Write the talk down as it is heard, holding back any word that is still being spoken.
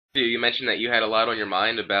You mentioned that you had a lot on your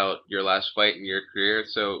mind about your last fight in your career.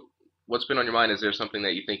 So, what's been on your mind? Is there something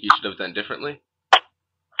that you think you should have done differently?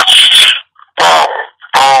 Well,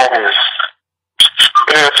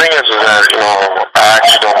 the thing is that, I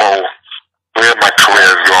actually don't know where my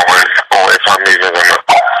career is going or if I'm even going to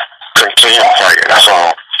continue fighting.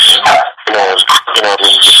 So, there's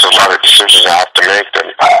just a lot of decisions I have to make.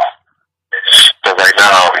 But right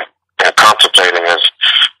now, I'm contemplating as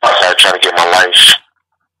I try to get my life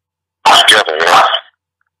together,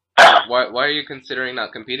 Why are you considering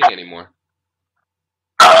not competing anymore?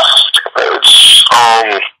 It's,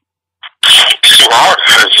 too hard.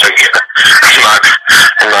 It's like,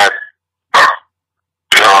 I'm not,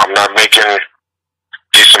 I'm not making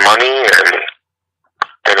decent money, and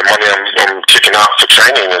the money I'm kicking out for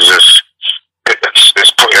training is just,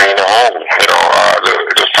 it's putting me in a hole.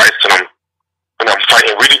 The fights that I'm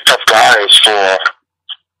fighting really tough guys for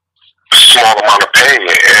a small amount of pay,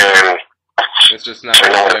 and It's just not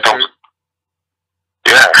worth the effort.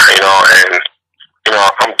 yeah, and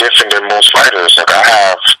I'm different than most fighters. Like I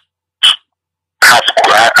have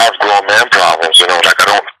grown man problems. I don't have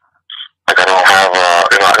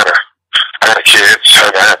I got kids.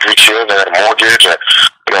 I got 3 kids. I got a mortgage. I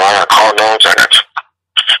got car notes.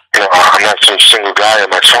 I'm not some single guy in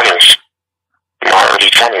my 20s, my early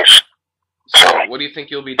 20s. So, what do you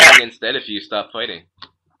think you'll be doing instead if you stop fighting?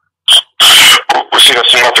 Well, see,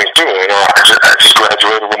 that's another thing too. I just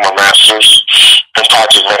graduated with my master's in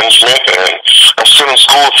project management, and I'm still in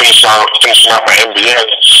school finishing out my MBA.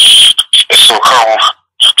 And so come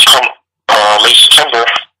late September,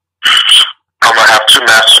 I'm gonna have 2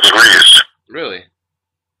 master's degrees. Really?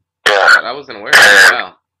 Yeah. I wasn't aware of that.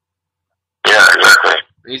 Wow. Yeah, exactly.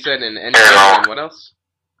 You said in engineering and what else?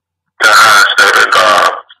 And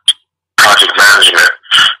project management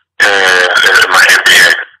and my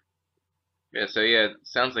MBA. Yeah, so yeah, it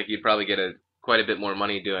sounds like you'd probably get quite a bit more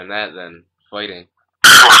money doing that than fighting.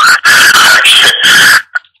 I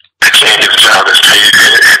can't get a job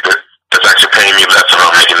that's actually paying me less than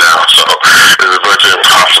I'm making now. So it's virtually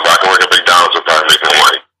impossible. I can work at McDonald's and probably make more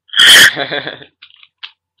money.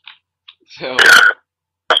 So,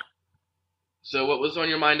 so what was on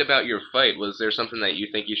your mind about your fight? Was there something that you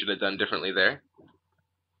think you should have done differently there?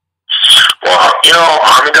 Well, there's a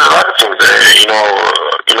lot of things there.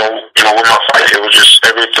 With my fight, it was just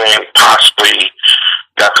everything possibly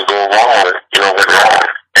that could go wrong, went wrong,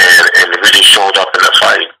 and it really showed up in the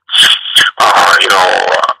fight. I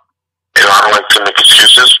don't like to make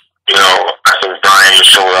excuses. I think Brian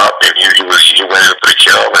showed up, and he went in for the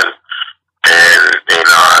kill, and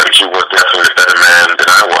he was definitely a better man than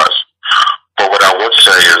I was. But what I would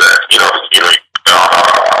say is that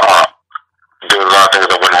there were a lot of things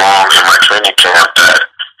that went wrong in my training camp that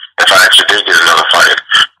if I actually did get another fight,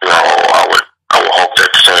 I would hope that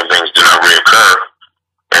the same things do not reoccur,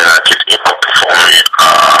 and I could perform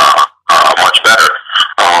much better.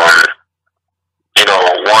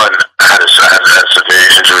 One, I had a severe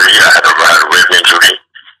injury. I had a rib injury.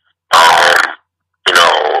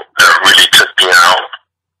 That really took me out.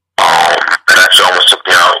 It actually almost took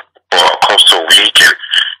me out for close to a week, and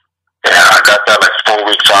I got that like 4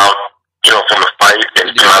 weeks out, from the fight,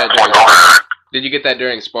 and Did you get that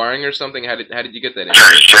during sparring or something? How did you get that injury?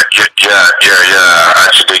 Yeah. I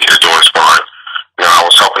actually did get it during sparring. I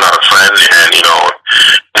was helping out a friend, and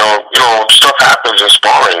stuff happens in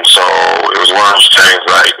sparring. So it was one of those things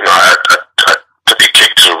like I took a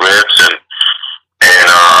kick to the ribs, and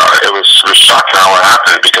it was shocking how it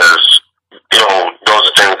happened because those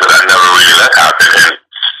are things that I never really let happen, and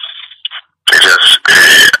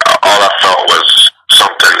all I felt was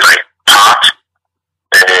something like pop,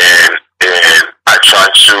 and I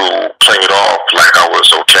tried to play it off like I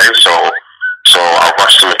was okay. So I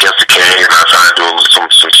rushed him against the cage, and I tried to do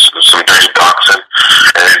some dirty boxing,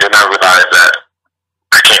 and then I realized that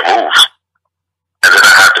I can't move, and then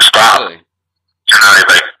I had to stop. Really? And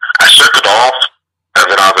I shook it off, and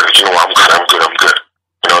then I was like, I'm good.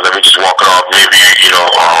 Let me just walk it off. Maybe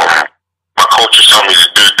my coach was telling me to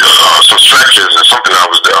do some stretches or something. I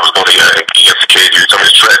was going against the cage. He told me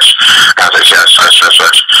to stretch. I was like, yeah,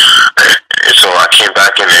 stretch. And so I came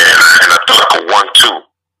back in there, and I threw like a 1-2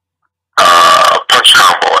 punch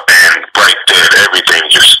combo, and right there, everything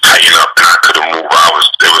just tightened up, and I couldn't move.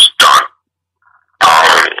 It was done.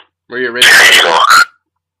 Were your ribs?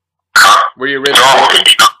 Were your ribs? No.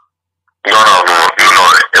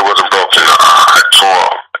 It wasn't broken. I tore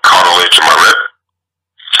a cartilage in my rib,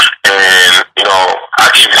 and I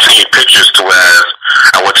can even see pictures to where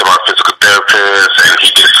I went to my physical therapist, and he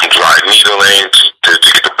did some dry needling to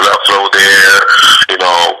get the blood flow there.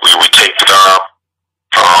 We taped it up.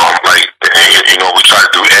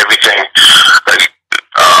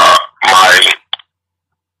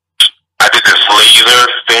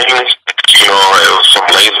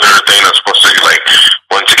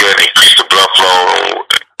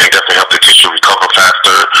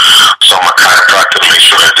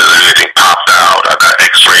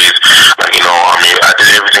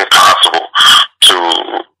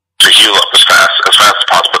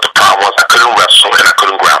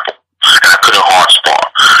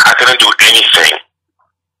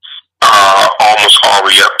 all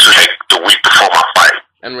the way up to like the week before my fight.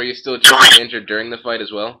 And were you still 2 weeks. injured during the fight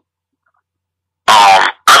as well? I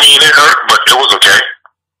mean, it hurt, but it was okay.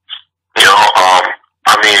 You know,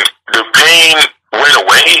 I mean, the pain went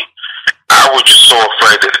away. I was just so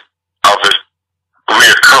afraid of it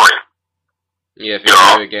reoccurring. Yeah, if you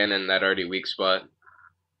do again in that already weak spot.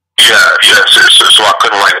 Yeah. So I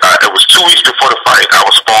couldn't like. It was 2 weeks before the fight. I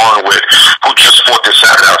was sparring with who just fought this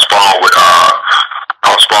Saturday. I was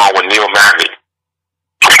sparring with Neil Magny,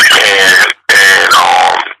 and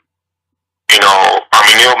you know, I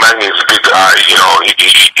mean, Neil Magny is a good guy. You know,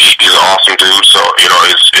 he's an awesome dude. So you know,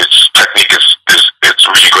 his technique is it's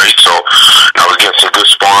really great. So I was getting some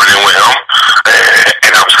good sparring in with him,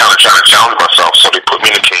 and I was kind of trying to challenge myself. So they put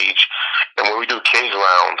me in the cage, and when we do cage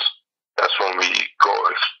rounds, that's when we go,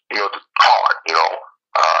 you know, hard. You know,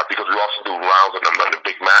 because we also do rounds on the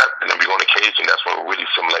big mat, and then we go in the cage, and that's when we really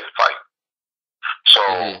simulate the fight. So.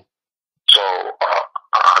 Mm-hmm. So,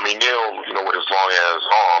 I mean, Neil, you know, with his long ass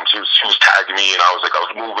arms, he was tagging me, and I was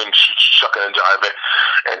moving, shucking and jiving,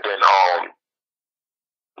 and then I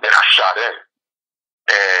shot in,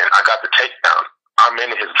 and I got the takedown. I'm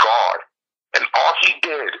in his guard, and all he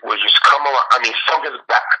did was just come around. I mean, from his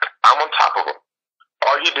back, I'm on top of him.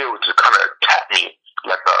 All he did was just kind of tap me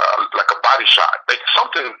like a body shot, like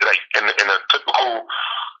something like in a typical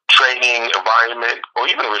training environment, or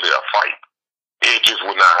even really a fight. It just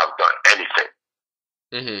would not have done anything.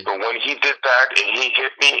 Mm-hmm. But when he did that and he hit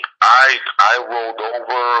me, I rolled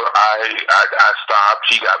over. I stopped.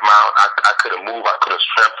 He got mount. I couldn't move. I couldn't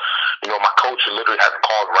strip. You know, my coach literally had to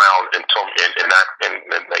call around and told me and asked me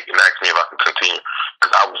if I could continue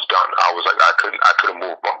because I was done. I was like I couldn't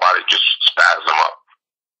move. My body just spasmed up.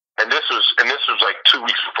 And this was like 2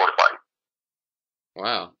 weeks before the fight.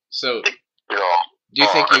 Wow. So, you know, do you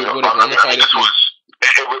think you would have won the fight if you?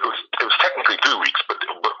 It was technically 3 weeks, but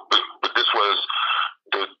this was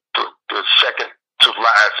the second to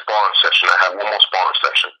last sparring session. I had one more sparring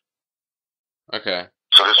session. Okay.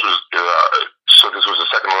 So this was the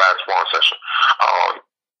second to last sparring session.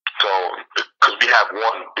 So because we have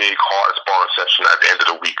one big hard sparring session at the end of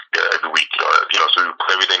the week every week, you know, so we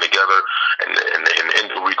put everything together, and in the end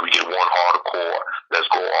of the week we get one hardcore, let's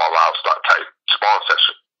go all out start type sparring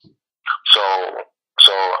session.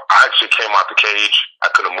 So I actually came out the cage. I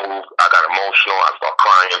couldn't move. I got emotional. I started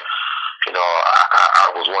crying. You know, I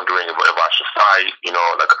was wondering if I should fight. You know,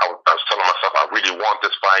 like I was telling myself, I really want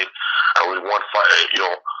this fight. I really want to fight. You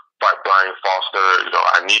know, fight Brian Foster. You know,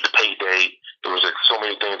 I need the payday. There was like so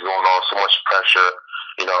many things going on, so much pressure.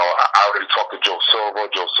 You know, I already talked to Joe Silva.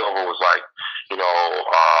 Joe Silva was like, you know,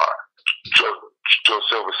 Joe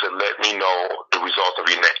Silva said, let me know the results of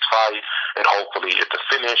your next fight, and hopefully at the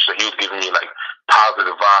finish, so he was giving me like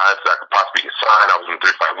positive vibes that I could possibly get signed. I was in a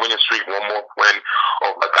 3-fight winning streak, one more win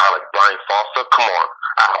over a guy like Brian Foster. Come on,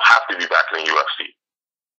 I'll have to be back in the UFC.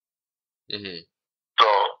 Mm-hmm. So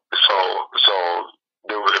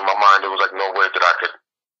there was, in my mind, there was like no way that I could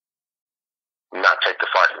not take the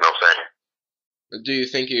fight. You know what I'm saying? Do you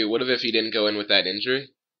think you would have if you didn't go in with that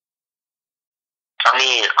injury? I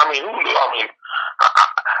mean, I'm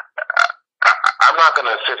not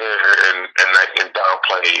gonna sit here and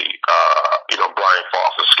downplay, you know, Brian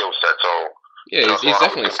Foster's skill set. So yeah, he's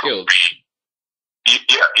definitely skilled.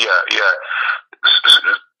 Yeah.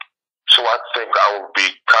 So I think I would be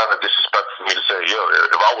kind of disrespectful for me to say, yo,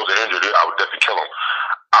 if I wasn't injured, I would definitely kill him.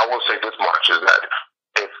 I will say this much is that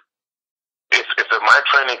if in my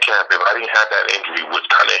training camp, if I didn't have that injury, would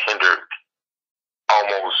kind of hinder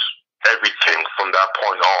almost everything from that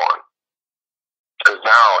point on. Because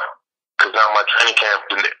now my training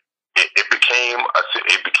camp, it became a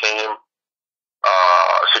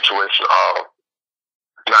situation of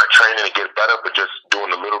not training to get better, but just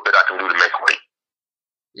doing a little bit I can do to make weight.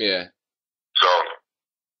 Yeah. So,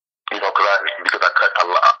 you know, because I cut a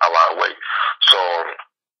lot of weight. So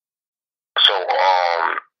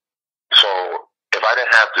if I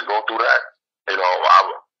didn't have to go through that,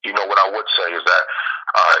 you know, what I would say is that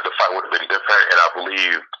the fight would have been different, and I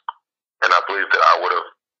believe that I would have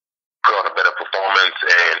put on a better performance,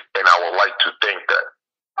 and I would like to think that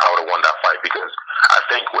I would have won that fight, because I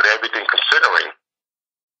think with everything considering,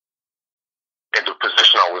 in the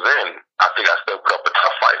position I was in, I think I still put up a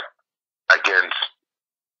tough fight against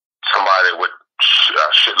somebody with a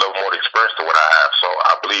shitload more experience than what I have. So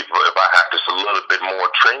I believe if I had just a little bit more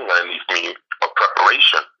training underneath me or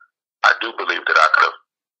preparation, I do believe that I could have,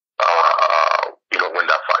 you know, win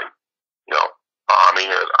that fight. You know, I mean,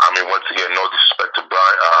 once again, no disrespect to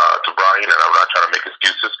Brian, and I'm not trying to make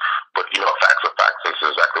excuses, but you know, facts are facts. This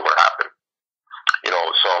is exactly what happened. You know,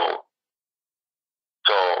 so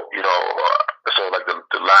you know, so like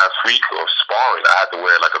the last last week of sparring, I had to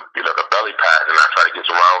wear like a belly pad, and I tried to get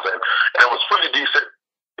some rounds in, and it was pretty decent.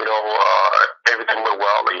 Everything went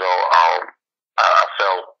well. I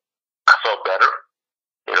felt better.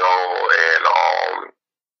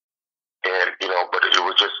 But it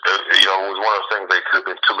was just, it was one of those things that could have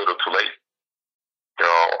been too little, too late. You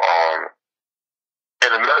know,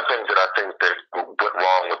 and another thing that I think that went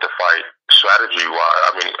wrong with the fight,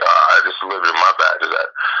 strategy-wise, this is a little bit of my bad, is that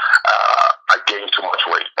I gained too much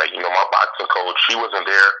weight. My boxing coach, he wasn't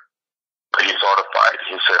there, but he saw the fight.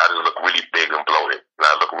 He said I just look really big and bloated, and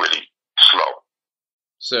I look really slow.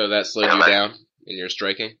 So that slowed you down in your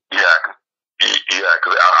striking? Yeah,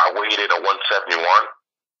 because I weighed in at 171.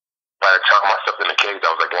 By the time I stepped in the cage, I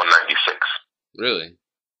was like 196. Really?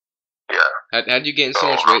 Yeah. How'd you gain so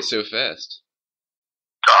much weight so fast?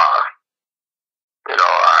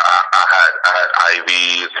 I had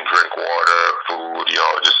IVs and drink water, food,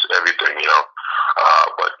 just everything,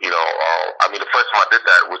 the first time I did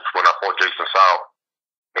that was when I fought Jason South.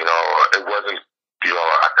 It wasn't, I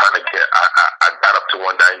got up to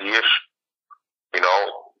 190-ish,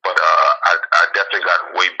 but I definitely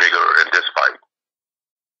got way bigger in this fight.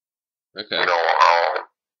 Okay. And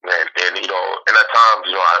at times,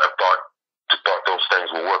 I thought those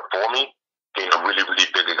things would work for me, being a really, really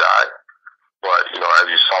bigger guy. But, as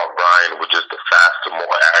you saw, Brian was just a faster,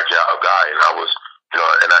 more agile guy, and I was,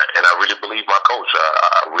 and I really believe my coach.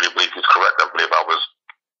 I really believe he's correct. I believe I was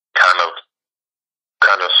kind of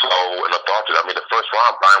slow and authoritative. The first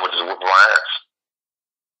round, Brian was just whipping my ass.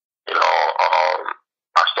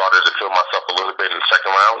 I started to feel myself a little bit in the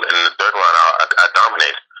second round, and in the third round, I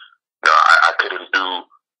dominated. I couldn't do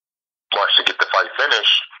much to get the fight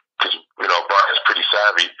finished because, Brian's pretty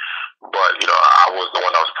savvy, but, I was the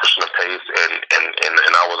one that was pushing the pace, and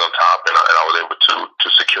I was on top, and I was able to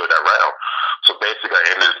secure that round. So basically, at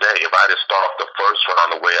the end of the day, if I had to start off the first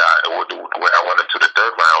round the way I went into the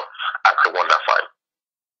third round, I could have won that fight.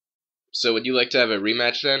 So would you like to have a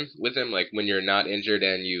rematch then with him, like when you're not injured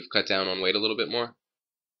and you've cut down on weight a little bit more?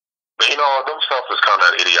 Those stuff is kind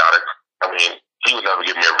of idiotic. He would never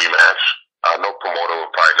give me a rematch. No promoter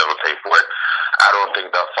would probably never pay for it. I don't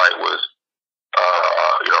think that fight was,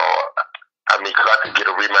 because I could get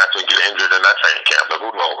a rematch and get injured in that training camp. But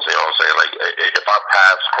who knows? You know what I'm saying? Like, if our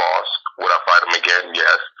paths cross, would I fight him again?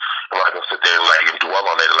 Yes. Am I going to sit there and dwell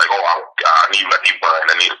on it? Like, I need Brian.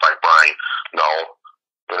 I need to fight Brian. No.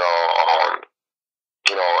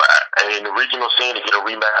 And in the regional scene, to get a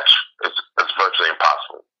rematch, it's virtually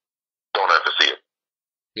impossible. Don't ever see it.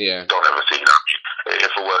 Yeah. Don't ever see it.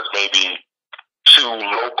 If it was maybe two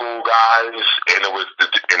local guys, and it was the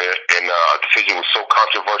decision was so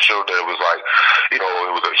controversial that it was like, it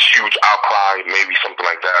was a huge outcry, maybe something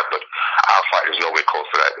like that. But our fight is nowhere close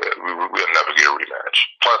to that. We'll never get a rematch.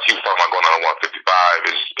 Plus, he was talking about going on 155.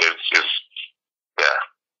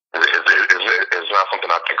 It's not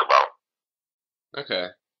something I think about. Okay.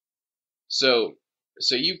 So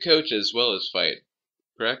you coach as well as fight,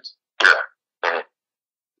 correct? Yeah. Mm-hmm.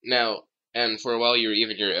 Now, and for a while you were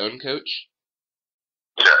even your own coach?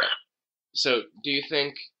 Yeah. So do you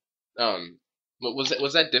think,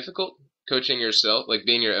 was that difficult, coaching yourself, like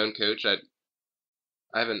being your own coach? I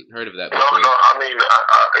haven't heard of that before. No.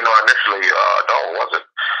 Initially, no, it wasn't.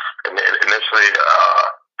 Initially,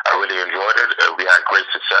 I really enjoyed it. We had great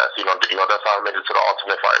success. That's how I made it to the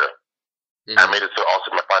Ultimate Fighter. Mm-hmm. I made it to the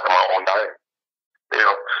Ultimate Fighter on my own diet.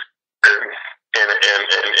 And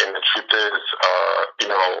the truth is,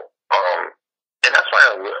 and that's why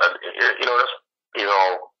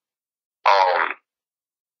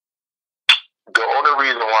the only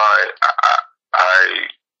reason why I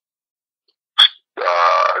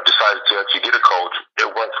decided to actually get a coach, it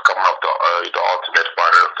was coming off the Ultimate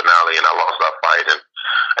Fighter finale, and I lost that fight,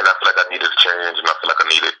 and I feel like I needed to change, and I feel like I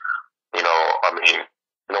needed,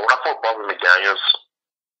 when I fought Bobby McDaniels,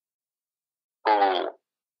 who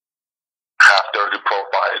have 30 pro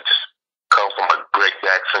fights, come from a Greg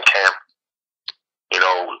Jackson camp,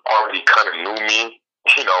 already kind of knew me,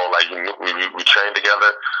 we trained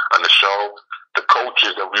together on the show. The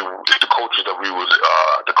coaches that was on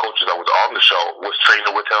the show was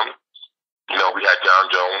training with him. We had John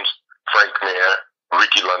Jones, Frank Mir,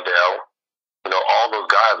 Ricky Lundell. All those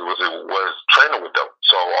guys was training with them.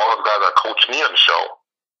 So all those guys that coached me on the show,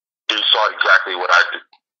 they saw exactly what I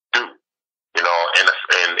do. I'm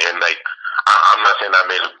not saying that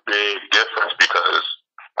made a big difference because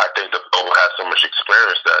I think that Bobo has so much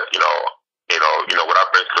experience that what I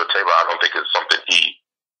bring to the table, I don't think it's something he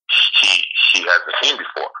hasn't seen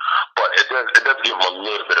before. But it does give him a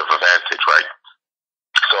little bit of advantage, right?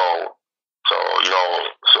 So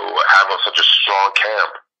having such a strong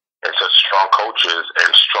camp, and such strong coaches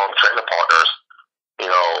and strong training partners, you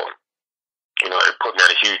know, it put me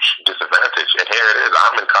at a huge disadvantage. And here it is,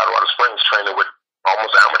 I'm in Colorado Springs training with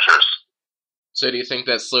almost amateurs. So do you think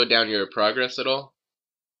that slowed down your progress at all?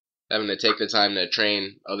 Having to take the time to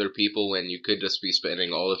train other people when you could just be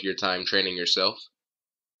spending all of your time training yourself?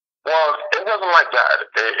 Well, it wasn't like that.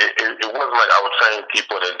 It wasn't like I would train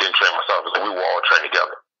people and didn't train myself. It was like we were all trained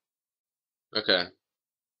together. Okay.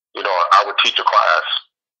 I would teach a class,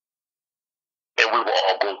 and we would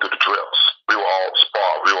all go through the drills. We would all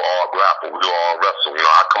spar. We would all grapple. We would all wrestle.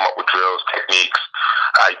 I come up with drills, techniques,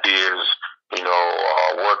 ideas,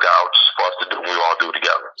 workouts for us to do. We all do it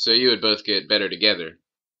together. So you would both get better together?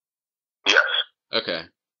 Yes. Okay.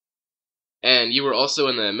 And you were also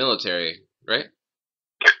in the military, right?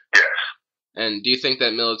 Yes. And do you think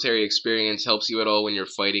that military experience helps you at all when you're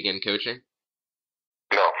fighting and coaching?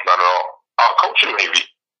 No, not at all. Coaching, maybe.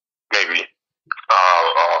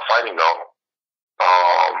 Fighting, no.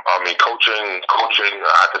 Coaching,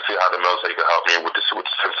 I can see how the military can help me with the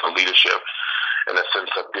sense of leadership and the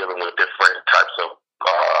sense of dealing with different types of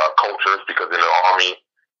cultures, because in the Army,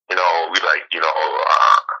 I'm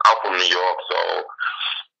from New York, so,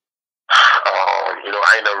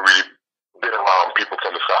 I ain't never really been around people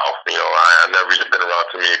from the South. I never really been around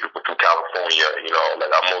too many people from California.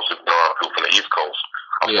 I'm mostly been around people from the East Coast.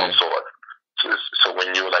 I'm from Sword. So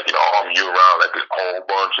when you're like in the Army, you're around like a whole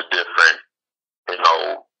bunch of different,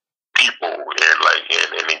 people,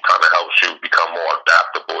 and it kind of helps you become more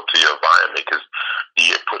adaptable to your environment, because you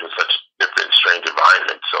get put in such different, strange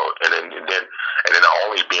environments. So and then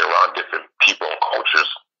always being around different people and cultures,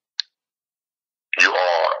 you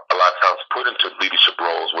are a lot of times put into leadership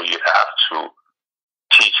roles where you have to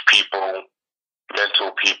teach people,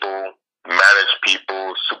 mentor people, manage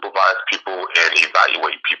people, supervise people, and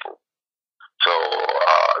evaluate people. So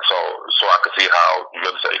I can see how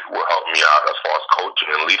military will help me out as far as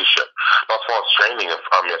coaching and leadership. But as far as training, as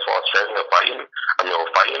far as training and fighting, no,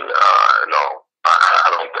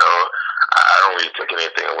 I don't really take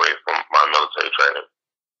anything away from my military training.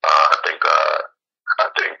 I think,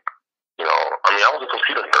 I was a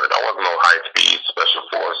computer nerd. I wasn't no high speed special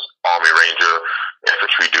force Army Ranger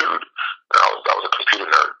infantry dude. I was a computer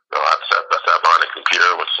nerd. I sat behind a computer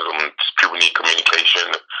when people need communication,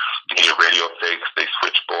 they need radio fix, they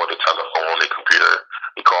switchboard, the telephone, the computer.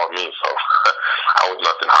 He called me, so I was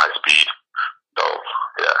nothing high speed. So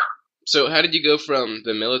yeah. So how did you go from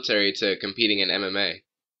the military to competing in MMA?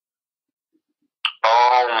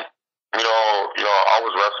 I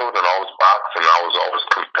was wrestled and I was boxed and I was always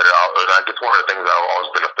competitive. And I guess one of the things, I've always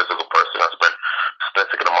been a physical person. I spent a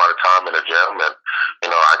significant amount of time in the gym, and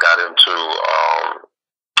I got into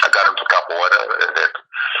capoeira, and then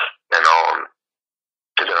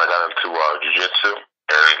I got into jiu-jitsu,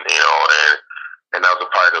 and that was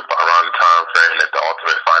around the time frame that the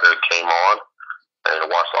Ultimate Fighter came on, and I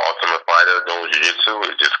watched the Ultimate Fighter doing jiu-jitsu.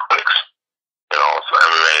 It just clicks. So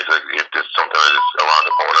MMA is if there's something that's around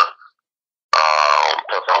the corner.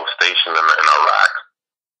 Plus I was stationed in Iraq,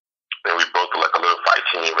 and we built like a little fight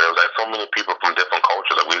team, and it was like so many people from different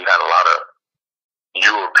cultures. Like we had a lot of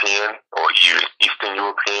European or even Eastern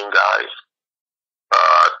European guys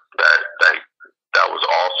that was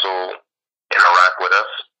also in Iraq with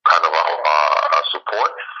us, kind of our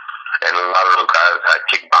support, and a lot of those guys had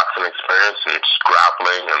kickboxing experience and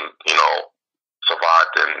grappling and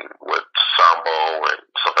savate and with sambo and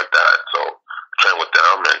stuff like that. So I trained with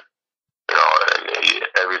them, and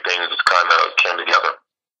everything just kind of came together.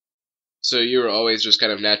 So you were always just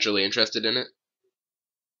kind of naturally interested in it?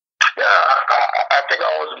 Yeah, I think I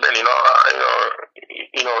always been.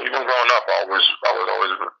 Even growing up, I was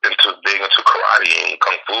always big into karate and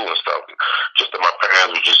kung fu and stuff. Just that my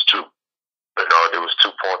parents were just too, they was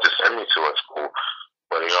too poor to send me to a school.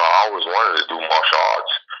 But I always wanted to do martial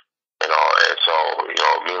arts. And so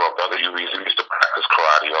me and my brother, we used to practice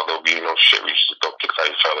karate. Although we shit, we used to throw kicks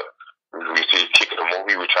at each other. We see a kick in a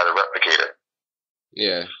movie, we try to replicate it.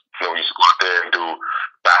 Yeah. We used to go out there and do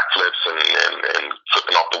backflips and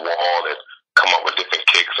flipping off the wall and come up with different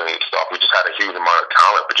kicks and stuff. We just had a huge amount of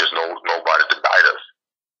talent, but just nobody to guide us.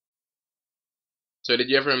 So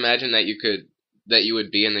did you ever imagine that you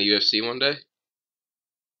would be in the UFC one day?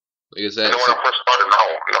 Like, is that when I first started, no,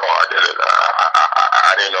 I didn't.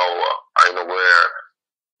 I didn't know where,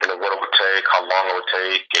 what it would take, how long it would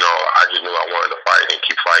take. I just knew I wanted to fight and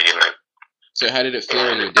keep fighting. So how did it feel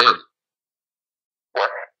when you did?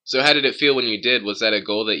 What? So how did it feel when you did? Was that a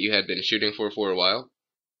goal that you had been shooting for a while?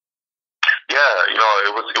 Yeah,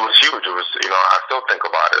 it was huge. It was, I still think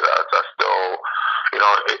about it. I still,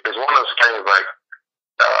 it's one of those things like,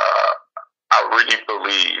 I really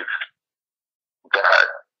believe that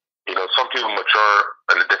some people mature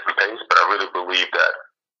at a different pace, but I really believe that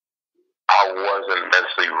I wasn't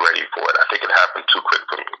mentally ready for it. I think it happened too quick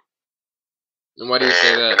for me. And why do you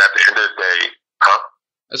say that? And at the end of the day, huh?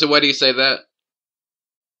 I said, why do you say that?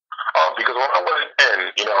 Because when I went in,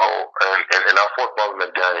 and our football in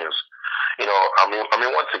the games,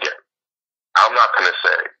 once again, I'm not going to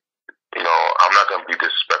say, I'm not going to be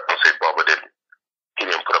disrespectful and say Bubba he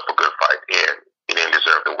didn't put up a good fight and he didn't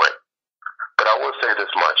deserve to win. But I will say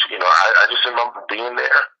this much, I just remember being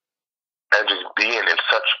there and just being in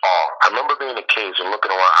such awe. I remember being in the cage and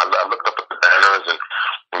looking around. I looked up at the banners and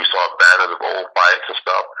we saw banners of old fights and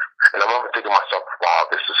stuff. And I remember thinking to myself, wow,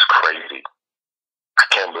 this is crazy. I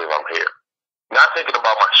can't believe I'm here. Not thinking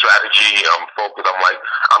about my strategy. I'm focused.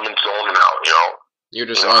 I'm in zoning out, You're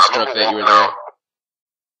just awestruck that you were there.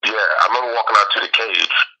 Yeah, I remember walking out to the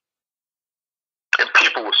cage and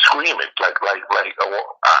people were screaming. I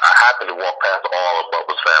happened to walk past all of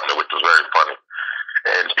Bubba's family, which was very funny.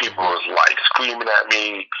 And people was screaming at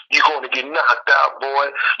me, "You gonna get knocked out, boy.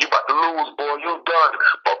 You about to lose, boy. You done.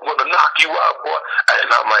 Bubba gonna knock you out, boy." And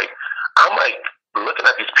I'm looking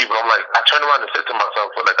at these people. I turned around and said to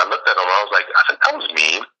myself, I looked at them. I was like, that was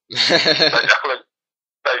mean.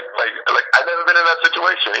 I never been in that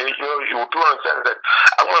situation. And, you do understand that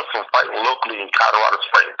I went from fighting locally in Colorado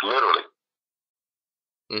Springs, literally,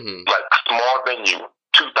 small venue,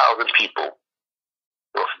 2,000 people,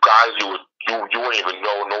 with guys you wouldn't even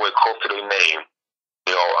know nowhere close to their name.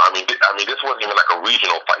 This wasn't even like a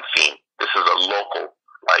regional fight scene. This is a local,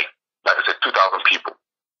 like I said, 2,000 people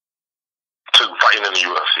to fighting in the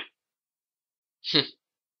UFC.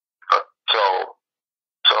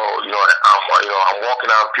 I'm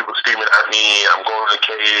walking out, people screaming at me. I'm going to the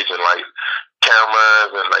cage and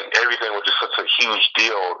cameras and everything was just such a huge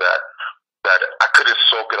deal that I couldn't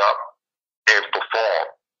soak it up and perform.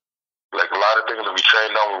 A lot of things that we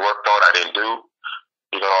trained on, we worked on, I didn't do.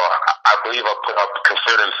 I believe I put up,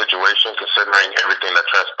 considering the situation, considering everything that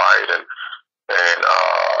transpired, and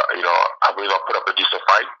I believe I put up a decent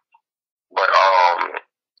fight.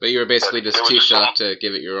 But you were basically just too shocked to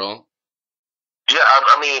give it your all. Yeah,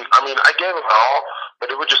 I gave it my all, but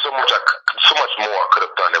there was just so much more I could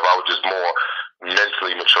have done if I was just more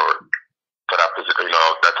mentally mature for that position,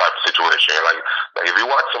 that type of situation. If you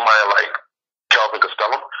watch somebody like Kelvin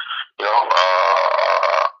Costello, or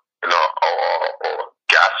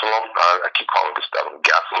Gastelum, I keep calling Costello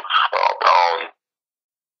Gastelum.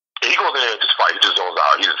 He goes in there and just fights. He just zones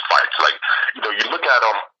out. He just fights. You look at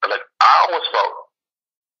him. I always felt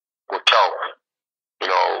with Kelvin,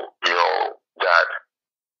 that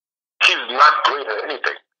he's not great at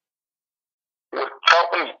anything. With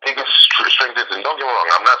Kelvin's biggest strength is, and don't get me wrong,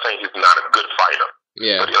 I'm not saying he's not a good fighter.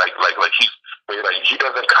 Yeah. But he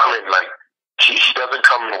doesn't come in he doesn't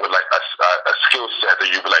come in with a skill set that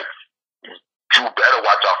you be like, you better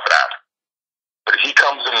watch out for that. But he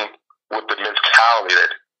comes in with the mentality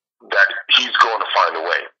that he's going to find a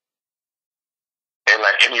way. And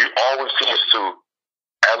he always seems to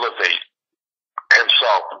elevate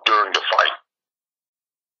himself during the fight.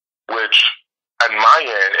 Which, on my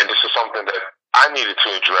end, and this is something that I needed to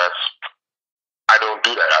address, I don't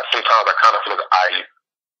do that. Sometimes I kind of feel like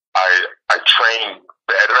I train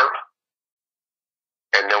better,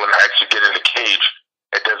 and then when I actually get in the cage,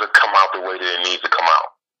 it doesn't come out the way that it needs to come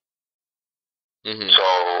out. So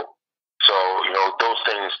those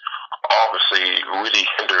things obviously really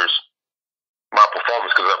hinders my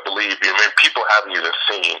performance, because I believe, people haven't even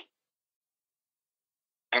seen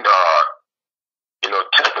 10%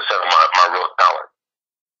 of my real talent.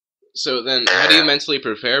 So then, how do you mentally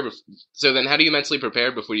prepare?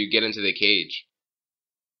 Prepare before you get into the cage?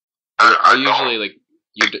 I usually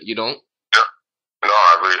you don't. No,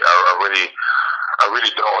 I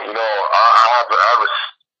really don't.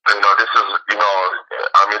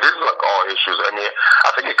 This is like all issues.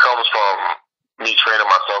 I think it comes from me training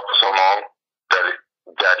myself for so long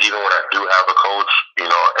that even when I do have a coach,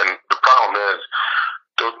 and the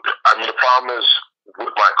problem is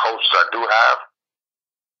with my coaches I do have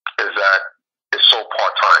is that it's so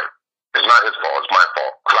part-time. It's not his fault, it's my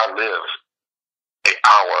fault. Because I live an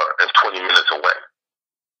hour and 20 minutes away.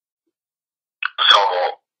 So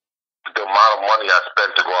the amount of money I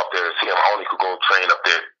spent to go up there and see him, I only could go train up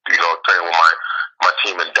there, train with my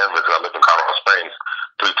team in Denver, because I live in Colorado Springs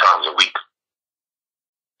 3 times a week.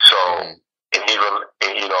 So, and even,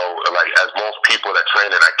 as most people that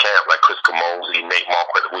train in that camp, like Chris Camozzi, Nate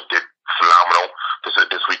Marquardt, who did phenomenal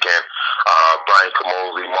this weekend, Brian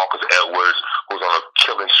Camozzi, Marcus Edwards, who's on a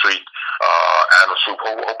killing streak, Adam Shoup, a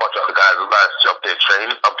whole bunch of other guys up there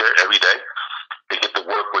training up there every day. They get to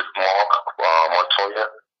work with Mark Montoya,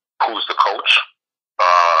 who's the coach.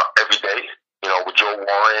 Canelo,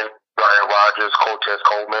 Warren, Brian Rogers, Cortez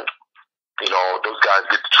Coleman. You know, those guys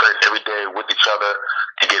get to train every day with each other.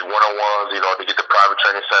 They get one-on-ones, you know, they get the private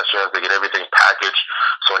training sessions, they get everything packaged.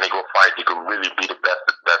 So when they go fight, they can really be the best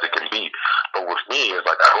that they can be. But with me, it's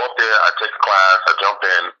like I go up there, I take a class, I jump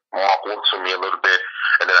in, Mark works for me a little bit,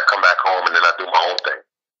 and then I come back home and then I do my own thing.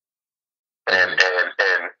 And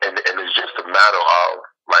it's just a matter of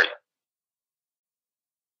like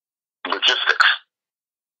logistics.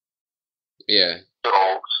 Yeah.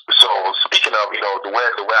 So speaking of, you know, the way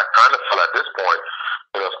I kind of feel at this point,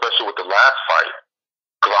 you know, especially with the last fight,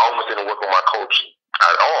 because I almost didn't work with my coach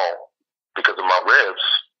at all because of my ribs,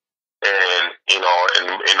 and you know, and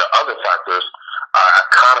the other factors, I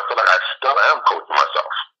kind of feel like I still am coaching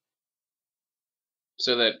myself.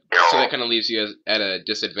 So that kind of leaves you at a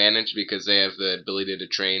disadvantage because they have the ability to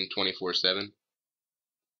train 24/7.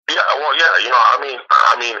 Yeah, well, yeah, you know, I mean,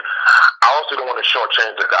 I also don't want to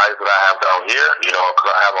shortchange the guys that I have down here, you know,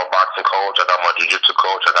 because I have my boxing coach, I got my jiu-jitsu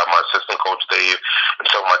coach, I got my assistant coach Dave, and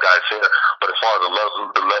some of my guys here. But as far as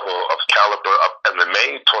the level of caliber of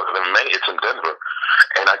MMA, it's in Denver,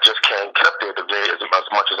 and I just can't get up there today as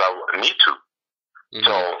much as I need to. Mm-hmm.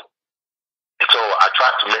 So I try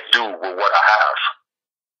to make do with what I have,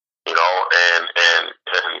 you know,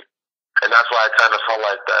 and that's why I kind of felt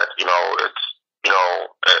like that, you know, it's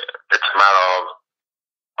a matter of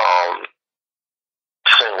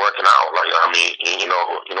just working out. Like, I mean, you know,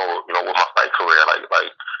 with my fight career, like,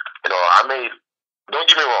 you know, I made. Don't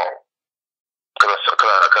get me wrong, because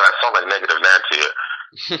I sound like negative Nancy here.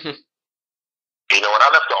 You know, when I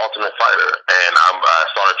left the Ultimate Fighter and I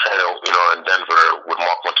started training, you know, in Denver with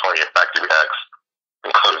Mark Montoya and Factory X,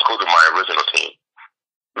 including my original team.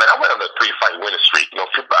 Man, I went on a 3-fight winning streak. You know,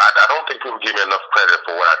 I don't think people give me enough credit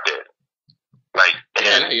for what I did. Like,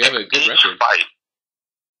 yeah, you have a good record. Fight,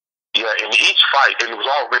 yeah, in each fight, and it was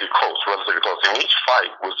all really close, relatively close. In each fight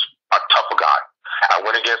was a tougher guy. I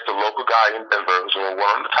went against the local guy in Denver, who was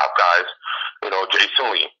one of the top guys, you know,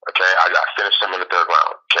 Jason Lee. Okay, I finished him in the 3rd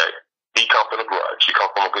round. Okay, he comes from a grudge. He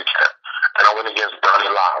comes from a good camp. And I went against Donnie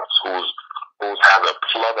Lyles, who's has a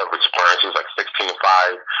plethora of experience. He was like 16-5.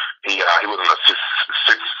 He was in a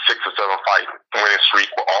six or 7 fight winning streak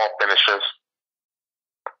with all finishes.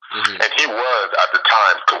 Mm-hmm. And he was, at the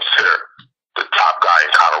time, considered the top guy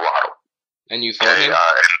in Colorado. And you fought him?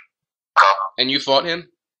 And you fought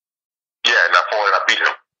him? Yeah, and I fought him. I beat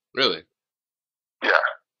him. Really? Yeah.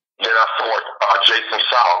 Then I fought Jason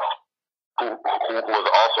South, who was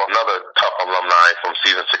also another tough alumni from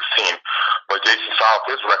season 16. But Jason South,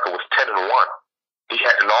 his record was 10-1. He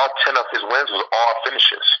had, and all 10 of his wins was all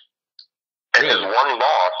finishes. And really? His one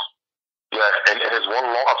loss, and his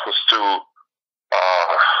one loss was to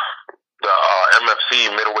the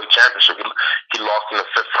MFC middleweight championship. He lost in the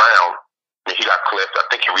 5th round. I mean, he got clipped. I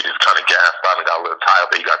think he really just kind of gassed out and got a little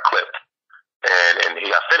tired, but he got clipped. And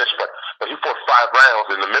he got finished. But he fought 5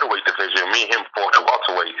 rounds in the middleweight division. Me and him fought at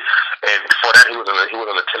welterweight. And before that, he was on a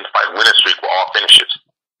 10-fight winning streak with all finishes.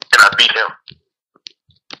 And I beat him.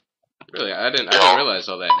 Really? I didn't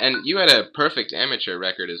realize all that. And you had a perfect amateur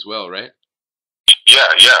record as well, right? Yeah,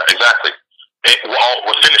 exactly. All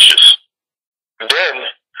with finishes. Then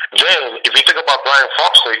if you think about Brian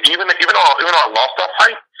Fox, even though I lost that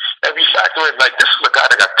fight, if you factor in, like, this is a guy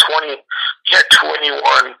that got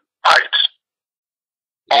 21 fights.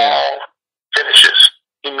 Yeah. All finishes.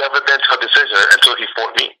 He never been to a decision until he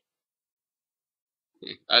fought me.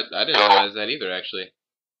 I didn't realize that either, actually.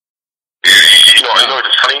 You know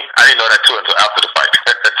what's funny? I didn't know that too until after the fight.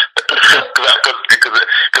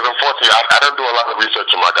 Because unfortunately, I don't do a lot of research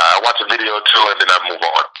on my guy. I watch a video or two and then I move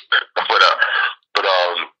on.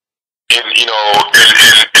 And you know,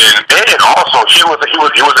 and also he was in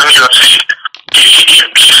the UFC.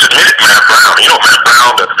 He submitted Matt Brown. You know, Matt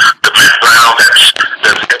Brown, the Matt Brown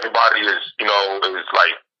that everybody is, you know, is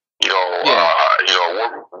like, you know,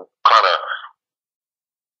 we're kind of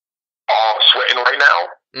all sweating right now.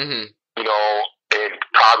 Mm-hmm. You know, and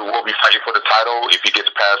probably will be fighting for the title if he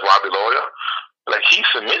gets past Robbie Lawyer. Like, he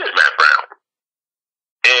submitted Matt Brown,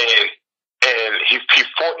 and he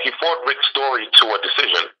fought Rick Story to a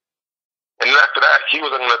decision. And after that, he was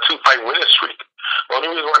on a 2-fight winning streak. The only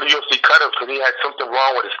reason why the UFC cut him because he had something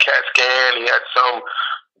wrong with his CAT scan. He had some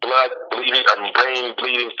blood bleeding, brain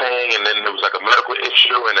bleeding thing, and then there was like a medical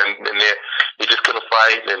issue, and then he just couldn't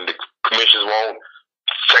fight, and the commissions won't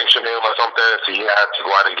sanction him or something, so he had to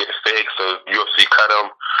go out and get it fixed. So UFC cut him.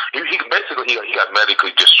 He got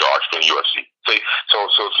medically discharged from the UFC. So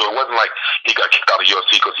it wasn't like he got kicked out of the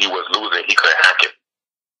UFC because he was losing. He couldn't hack it.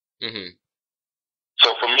 Mm-hmm.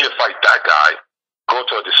 So for me to fight that guy, go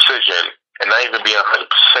to a decision, and not even be 100%,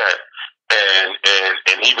 and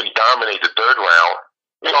even dominate the third round,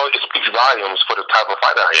 you know, it speaks volumes for the type of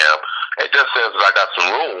fighter I am. It just says that I got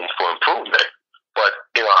some room for improvement, but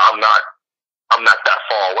you know, I'm not that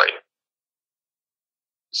far away.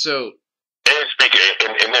 So, and speaking,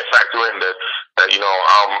 and then factor in that you know,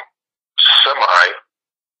 I'm semi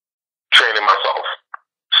training myself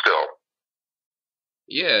still.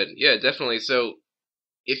 Yeah, definitely. So,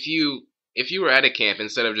 if you were at a camp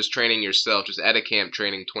instead of just training yourself, just at a camp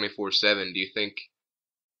training 24/7, do you think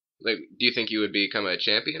you would become a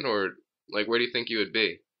champion, or like where do you think you would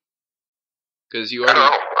be? Because you already. I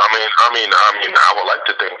don't know. I would like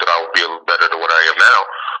to think that I would be a little better than what I am now,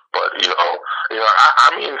 but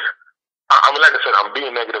like I said, I'm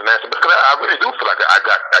being negative Nancy because I really do feel like I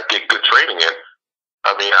get good training in.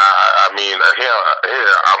 Here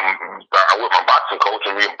I'm with my boxing coach,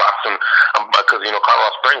 and we boxing because you know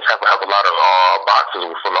Colorado Springs have a lot of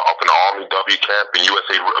boxers from up in the Army W camp and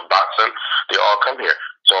USA boxing. They all come here,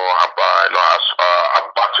 so I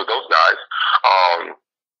box with those guys.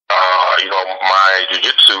 My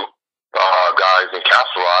jiu-jitsu guys in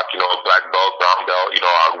Castle Rock, you know, black belt, brown belt, you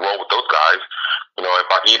know, I roll with those guys. You know, if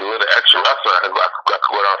I need a little extra wrestling, I could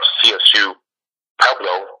go down to CSU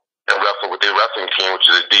Pueblo and wrestle with their wrestling team, which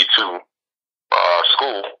is a D2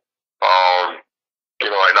 school. You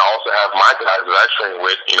know, and I also have my guys that I train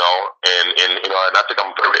with, you know, and you know, and I think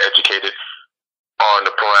I'm very educated on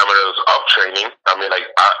the parameters of training. I mean, like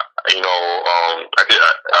I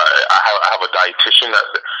have a dietitian that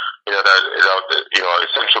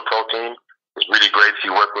essential protein is really great. He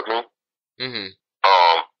worked with me. Mm-hmm.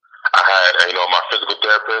 I had my physical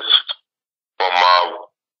therapist from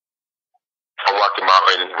Rocky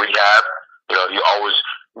Mountain Rehab. You know, he always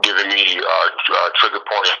giving me trigger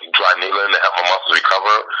point dry needling to help my muscles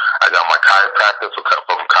recover. I got my chiropractor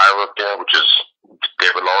from Cairo again, which is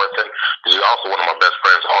David Lawrence. He's also one of my best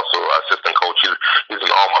friends, also assistant coach. He's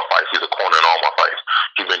in all my fights. He's a corner in all my fights.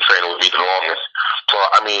 He's been training with me the longest. So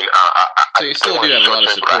I mean, so you still do have a lot of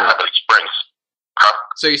support. I have Springs. Huh?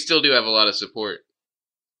 So you still do have a lot of support.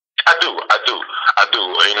 I do.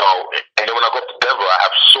 You know, and then when I go to Denver, I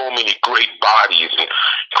have so many great bodies and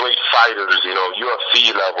great fighters. You know,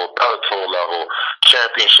 UFC level, Bellator level,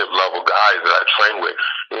 championship level guys that I train with.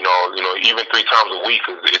 You know, even 3 times a week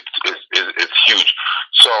is huge.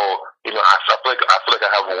 So you know, I feel like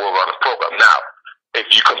I have a well-rounded program. Now, if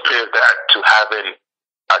you compare that to having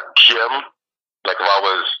a gym, like if I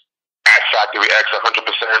was at Factory X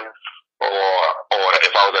 100%. Or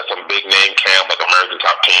if I was at some big name camp like American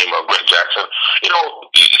Top Team or Brent Jackson, you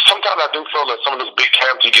know, sometimes I do feel that some of those big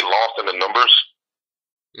camps you get lost in the numbers.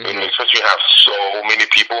 Mm-hmm. You know, especially when you have so many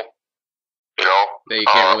people. You know, that you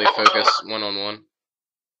can't really focus one-on-one.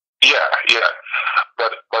 Yeah,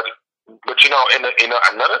 but you know, and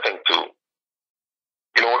another thing too.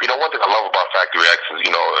 You know, one thing I love about Factory X is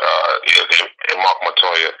and Mark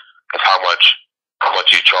Montoya is how much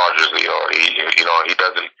he charges. You know, he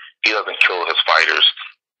doesn't kill his fighters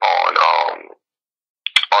on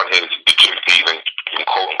his gym fees and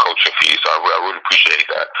coaching fees. So I really appreciate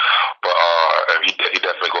that. But he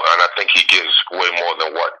definitely and I think he gives way more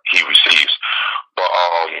than what he receives. But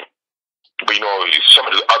you know, some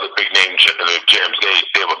of the other big name gyms,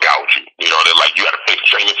 they will gouge you. You know, they're like, you got to pay the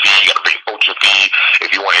training fee, you got to pay the coaching fee. If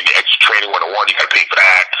you want any extra training 1-on-1, you got to pay for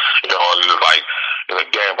that. You know, and it's like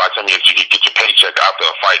damn, by the time you get your paycheck after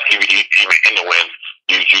a fight, even in the win,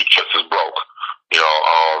 you just as broke. You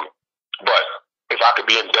know, but if I could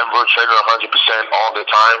be in Denver training 100% all the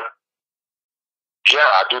time, yeah,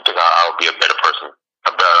 I do think I would be a better person,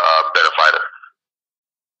 a better fighter.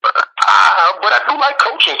 But I do like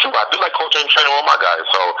coaching too. I do like coaching and training with my guys.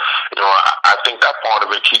 So, you know, I think that part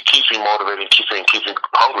of it keeps me motivated, keeps me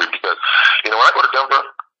hungry because, you know, when I go to Denver,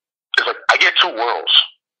 it's like I get 2 worlds.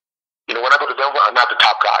 You know, when I go to Denver, I'm not the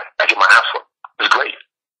top guy. I get my ass whooped. It's great.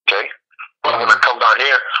 Okay? But when I come down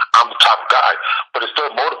here, I'm the top guy. But it still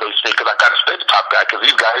motivates me because I got to stay the top guy because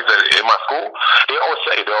these guys that in my school, they always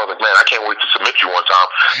say, they're always like, man, I can't wait to submit you one time.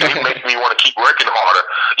 They make me want to keep working harder.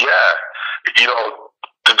 Yeah. You know,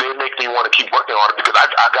 they make me want to keep working harder because I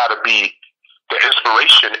got to be the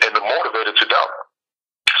inspiration and the motivator to them.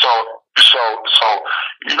 So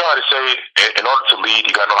you know how to say, in order to lead,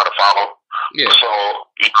 you got to know how to follow. Yeah. So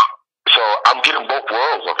I'm getting both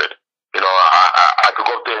worlds of it. You know, I could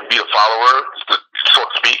go up there and be a follower, so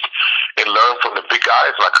to speak, and learn from the big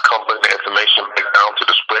guys. And I could come bring the information back down to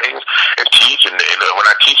the Springs and teach. And when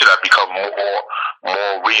I teach it, I become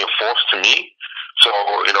more reinforced to me. So,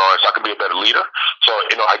 you know, so I could be a better leader. So,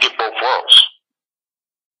 you know, I get both worlds.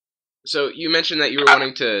 So you mentioned that you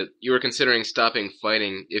were considering stopping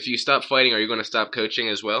fighting. If you stop fighting, are you going to stop coaching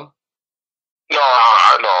as well? No,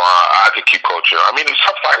 I know. I could keep coaching. I mean,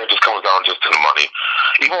 tough fighting just comes down just to the money.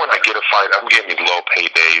 Even when I get a fight, I'm getting these low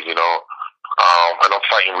paydays, you know. And I'm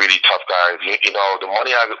fighting really tough guys. You know, the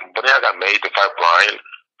money I got made to fight Brian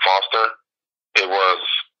Foster, it was.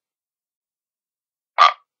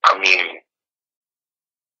 I mean,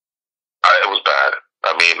 it was bad.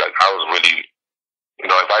 I mean, like I was really, you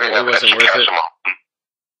know, if I didn't have extra cash in my,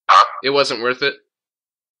 it wasn't worth it.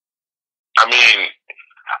 I mean,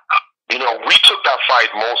 you know, we took that fight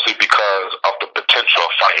mostly because of the potential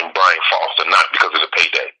of fighting Brian Foster, not because of the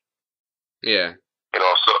payday. Yeah. You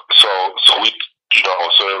know, so we, you know,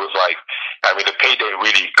 so it was like, I mean, the payday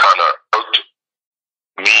really kind of hurt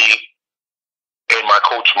me and my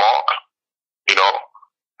coach Mark, you know,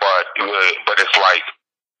 but it's like,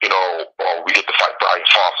 you know, we get to fight Brian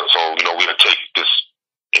Foster, so you know, we're gonna take this,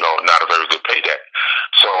 you know, not a very good payday.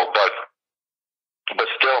 So, but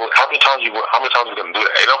still, how many times are we gonna do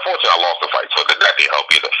that? And unfortunately, I lost the fight, so that didn't help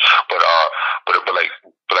either. But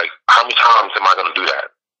like, how many times am I gonna do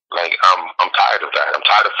that? Like, I'm tired of that. I'm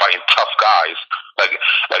tired of fighting tough guys. Like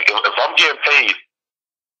if I'm getting paid,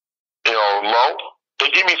 you know, low, they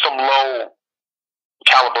give me some low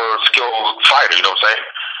caliber skilled fighter. You know what I'm saying?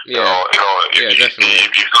 Yeah. Definitely.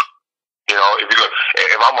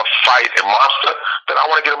 If I'm a fight a monster, then I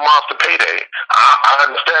want to get a monster payday. I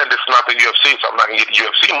understand this is not the UFC, so I'm not gonna get the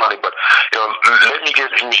UFC money, but you know, let me get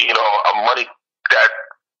you know a money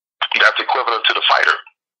that's equivalent to the fighter.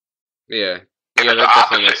 Yeah. And yeah, it's that the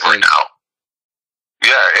definitely opposite makes sense. right now.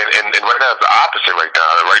 Yeah, and right now it's the opposite right now.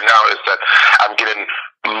 Right now is that I'm getting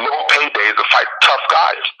low paydays to fight tough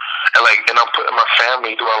guys, and I'm putting my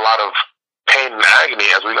family through a lot of pain and agony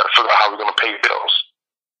as we got to figure out how we're gonna pay bills.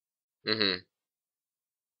 Mhm.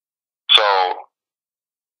 So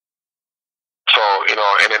you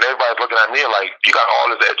know, and then everybody's looking at me like, you got all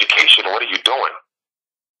this education, what are you doing?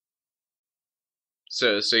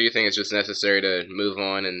 So you think it's just necessary to move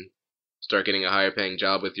on and start getting a higher paying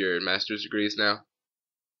job with your master's degrees now?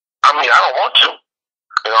 I mean, I don't want to.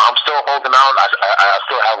 You know, I'm still holding out. I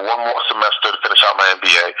still have one more semester to finish out my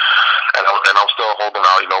MBA, and I'm still holding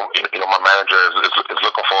out. You know, my manager is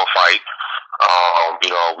looking for a fight. You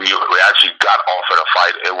know, we actually got offered a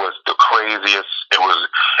fight. It was the craziest. It was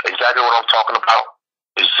exactly what I'm talking about.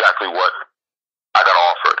 Exactly what I got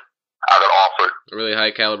offered. A really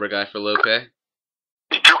high caliber guy for low pay?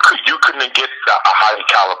 You couldn't get a high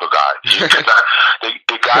caliber guy. You could not.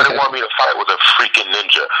 The guy that wanted me to fight was a freaking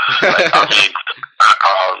ninja. Like, I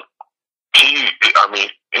mean,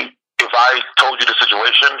 if I told you the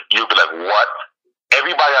situation, you'd be like, "What?"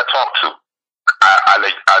 Everybody I talked to,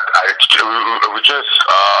 it was just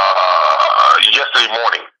yesterday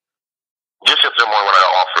morning. Just yesterday morning when I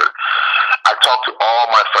got offered, I talked to all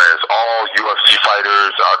my friends, all UFC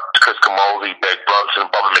fighters, Chris Camozzi, Beg Brunson,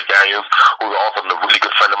 Bubba McDaniels, who's also a really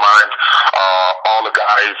good friend of mine. All the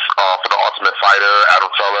guys for the Ultimate Fighter, Adam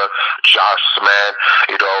Feller, Josh Saman,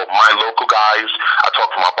 you know, my local guys. I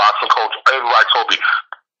talked to my boxing coach. Everybody told me,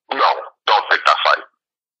 no, don't take that fight.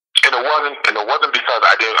 And it wasn't because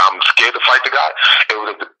I'm scared to fight the guy. It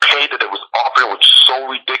was the pay that it was offering was so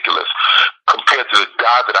ridiculous compared to the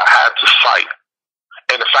guys that I had to fight.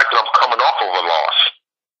 And the fact that I'm coming off of a loss.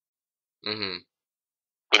 Mm-hmm.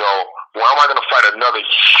 You know, why am I going to fight another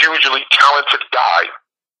hugely talented guy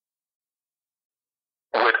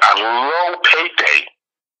with a low payday?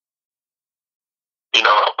 You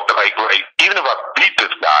know, like even if I beat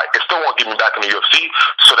this guy, it still won't get me back in the UFC.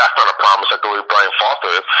 So that's not a promise like the way Brian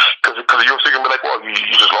Foster is, because the UFC can be like, well, you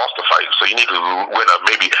just lost the fight, so you need to win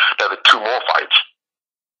maybe another 2 more fights.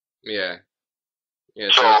 Yeah.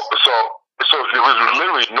 Yeah. So there was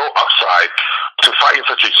literally no upside to fighting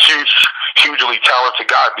such a hugely talented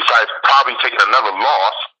guy besides probably taking another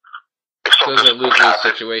loss. If so it's a lose-lose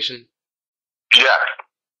situation? Yeah.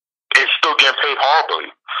 It's still getting paid horribly.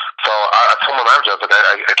 So I told my manager, I was like,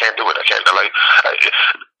 I can't do it. I can't.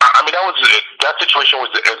 I mean, that situation was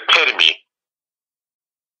the epitome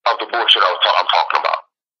of the bullshit I'm talking about.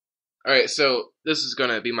 All right, so this is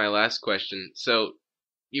going to be my last question. So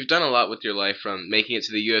you've done a lot with your life, from making it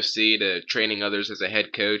to the UFC to training others as a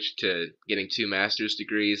head coach to getting 2 master's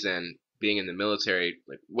degrees and being in the military.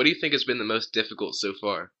 Like, what do you think has been the most difficult so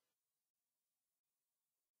far?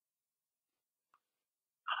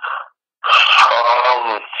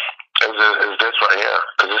 Is this right here?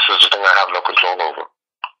 Because this is the thing I have no control over.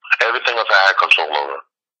 Everything else I had control over.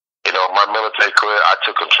 You know, my military career, I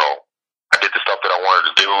took control. I did the stuff that I wanted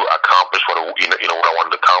to do. I accomplished what I wanted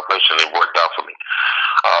to accomplish, and it worked out for me.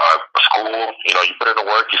 School, you know, you put in the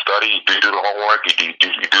work, you study, you do the homework, you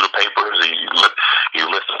do the papers, you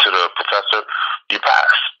listen to the professor, you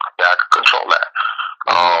pass. Yeah, I could control that.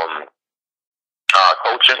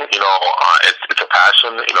 coaching. It's a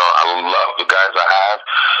passion. I love the guys I have.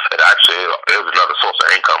 It actually is another source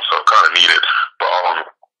of income, so kind of needed.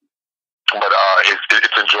 But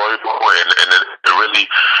it's enjoyable, and it really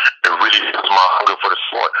is my hunger for the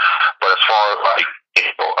sport. But as far as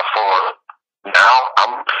as far as now,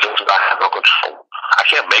 I have no control. I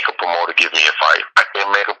can't make a promoter give me a fight. I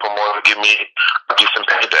can't make a promoter give me a decent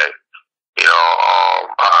payday.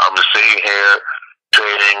 I'm just sitting here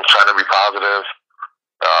trading, trying to be positive.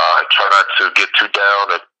 Try not to get too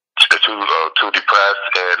down and too depressed,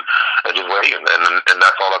 and just waiting. And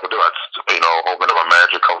that's all I can do. I just, hoping that my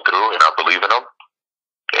manager comes through, and I believe in him.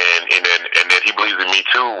 And then he believes in me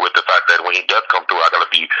too, with the fact that when he does come through, I gotta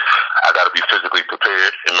be physically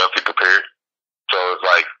prepared and mentally prepared. So it's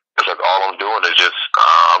like all I'm doing is just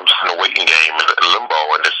I'm just in a waiting game in limbo,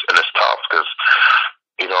 and it's tough because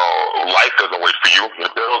life doesn't wait for you,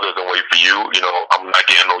 the bill doesn't wait for you. I'm not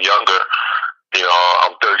getting no younger.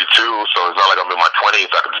 I'm 32, so it's not like I'm in my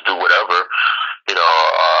 20s. I can just do whatever.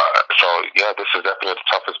 So yeah, this is definitely the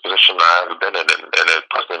toughest position I ever been in, and it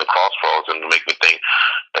puts me in the crossroads and make me think,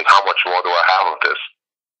 like, how much more do I have of this?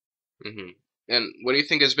 Mm-hmm. And what do you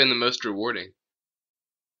think has been the most rewarding?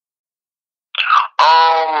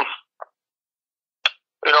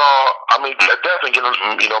 Definitely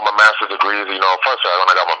getting, my master's degrees. First when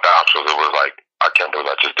I got my bachelor's, it was like, I can't believe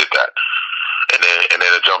I just did that. And then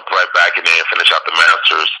it jumped right back and then finish out the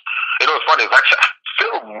master's. It's funny. It's actually, I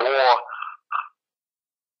feel more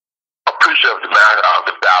appreciative of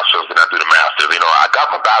the bachelor's than I do the master's. I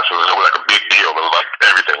got my bachelor's and it was like a big deal. It was like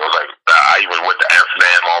everything was like, I even went to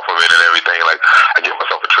Amsterdam off of it and everything. Like, I give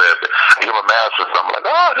myself a trip. I get my master's and I'm like,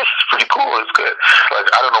 oh, this is pretty cool. It's good. Like,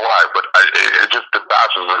 I don't know why, but it just, the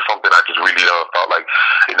bachelor's is something I just really felt like,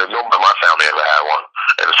 nobody in my family ever had one.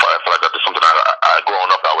 And it's I feel like that's something I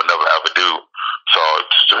growing up, I would never ever do. So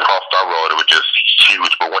to cross that road, it was just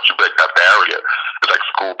huge. But once you break that barrier, it's like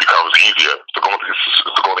school becomes easier. So going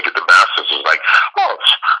to get the master's is like, oh,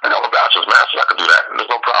 I got my master's, I can do that. And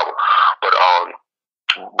there's no problem. But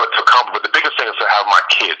the biggest thing is to have my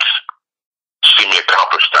kids see me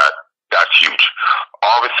accomplish that. That's huge.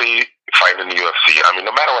 Obviously, fighting in the UFC.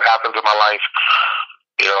 No matter what happens in my life,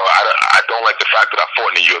 I don't like the fact that I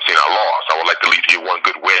fought in the UFC and I lost. I would like to at least get one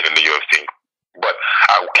good win in the UFC. But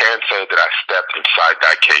I can say that I stepped inside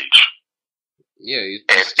that cage. Yeah, you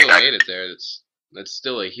still made it there. That's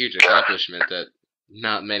still a huge accomplishment that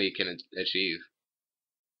not many can achieve.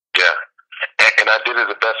 Yeah, and I did it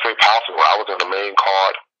the best way possible. I was on the main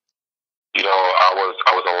card. I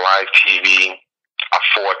was on live TV. I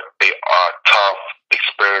fought a tough,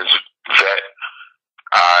 experienced vet.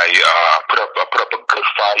 I put up a good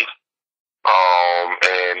fight.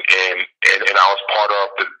 And I was part of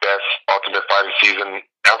the best Ultimate Fighting season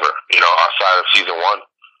ever, outside of season one.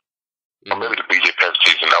 Or maybe the BJ Penn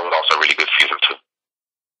season. That was also a really good season too.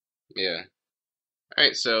 Yeah.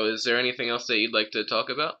 Alright, so is there anything else that you'd like to talk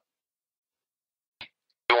about?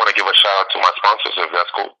 I want to give a shout out to my sponsors, if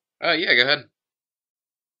that's cool. Yeah, go ahead.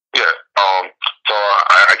 Yeah. So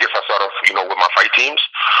I guess I started off, with my fight teams.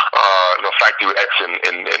 Factory X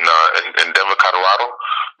in Denver, Colorado,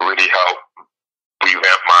 really helped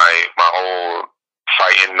revamp my whole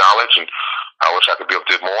fighting knowledge, and I wish I could be able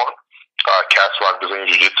to do more. Cats Rock Brazilian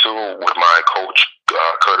Jiu-Jitsu with my coach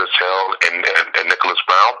Curtis Hill and Nicholas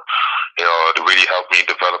Brown. It really helped me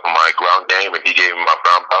develop my ground game, and he gave me my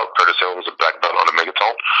brown belt. Curtis Hill was a black belt on the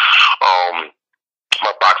Megatone.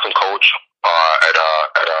 My boxing coach at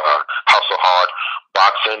House of Hard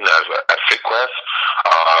Boxing at FitQuest.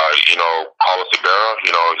 Paulo Sibera,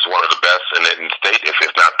 he's one of the best in the state, if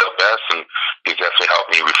it's not the best, and he's definitely helped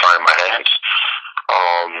me refine my hands.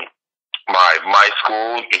 My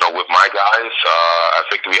school, with my guys, at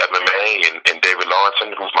Victory MMA and David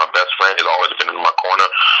Lawrenson, who's my best friend, has always been in my corner.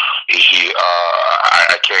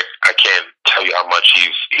 I can't tell you how much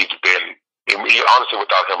he's been. Honestly,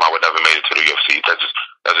 without him, I would never made it to the UFC. That's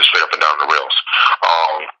just straight up and down the rails.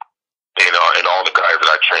 And all the guys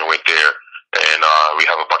that I train with there, and we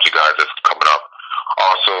have a bunch of guys that's coming up.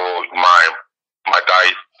 Also, my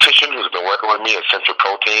dietitian who's been working with me at Central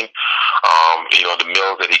Protein. The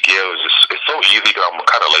meals that he gives it's so easy because I'm a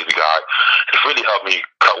kind of lazy guy. It's really helped me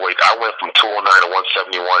cut weight. I went from 209 to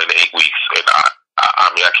 171 in 8 weeks, and I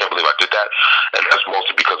can't believe I did that. And that's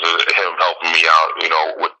mostly because of him helping me out,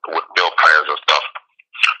 with meal plans and stuff.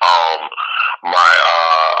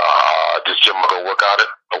 This gym I go work out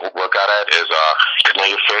at is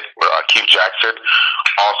Canadian Fit with Keith Jackson.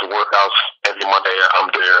 Also workouts every Monday.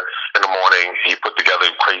 I'm there in the morning. He put together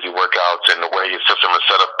crazy workouts and the way his system is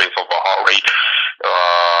set up based on heart rate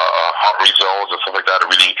zones and stuff like that to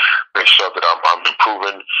really make sure that I'm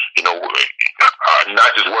improving, you know,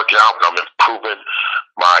 not just working out, but I'm improving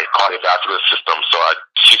my cardiovascular system. So I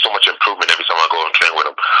see so much improvement every time I go and train with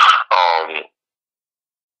him.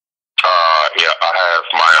 Yeah, I have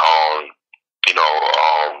my own, you know,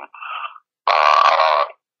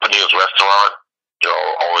 Panil's restaurant. You know,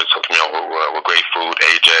 always hooking me up with great food.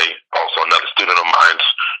 AJ, also another student of mine,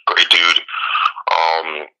 great dude.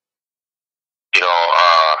 You know,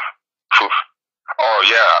 oh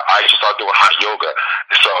yeah, I just started doing hot yoga.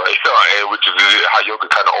 So, you know, which is hot yoga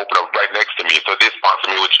kind of opened up right next to me. So they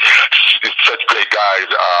sponsor me, which is such great guys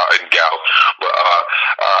and gals. But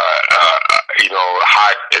you know,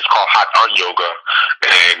 it's called hot on yoga,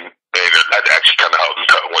 and that actually kind of helped me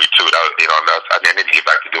cut weight too. That, you know, I need to get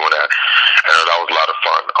back to doing that, and that was a lot of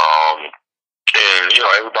fun. And you know,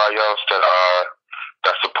 everybody else that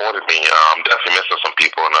supported me. I'm definitely missing some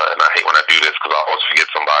people, and I hate when I do this because I always forget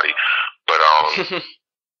somebody. But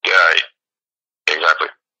yeah, exactly.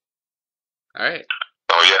 All right.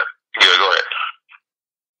 Oh yeah, yeah. Go ahead.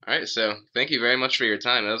 All right. So thank you very much for your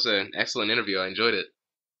time. That was an excellent interview. I enjoyed it.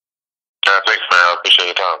 Yeah, thanks, man. I appreciate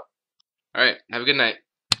your time. All right. Have a good night.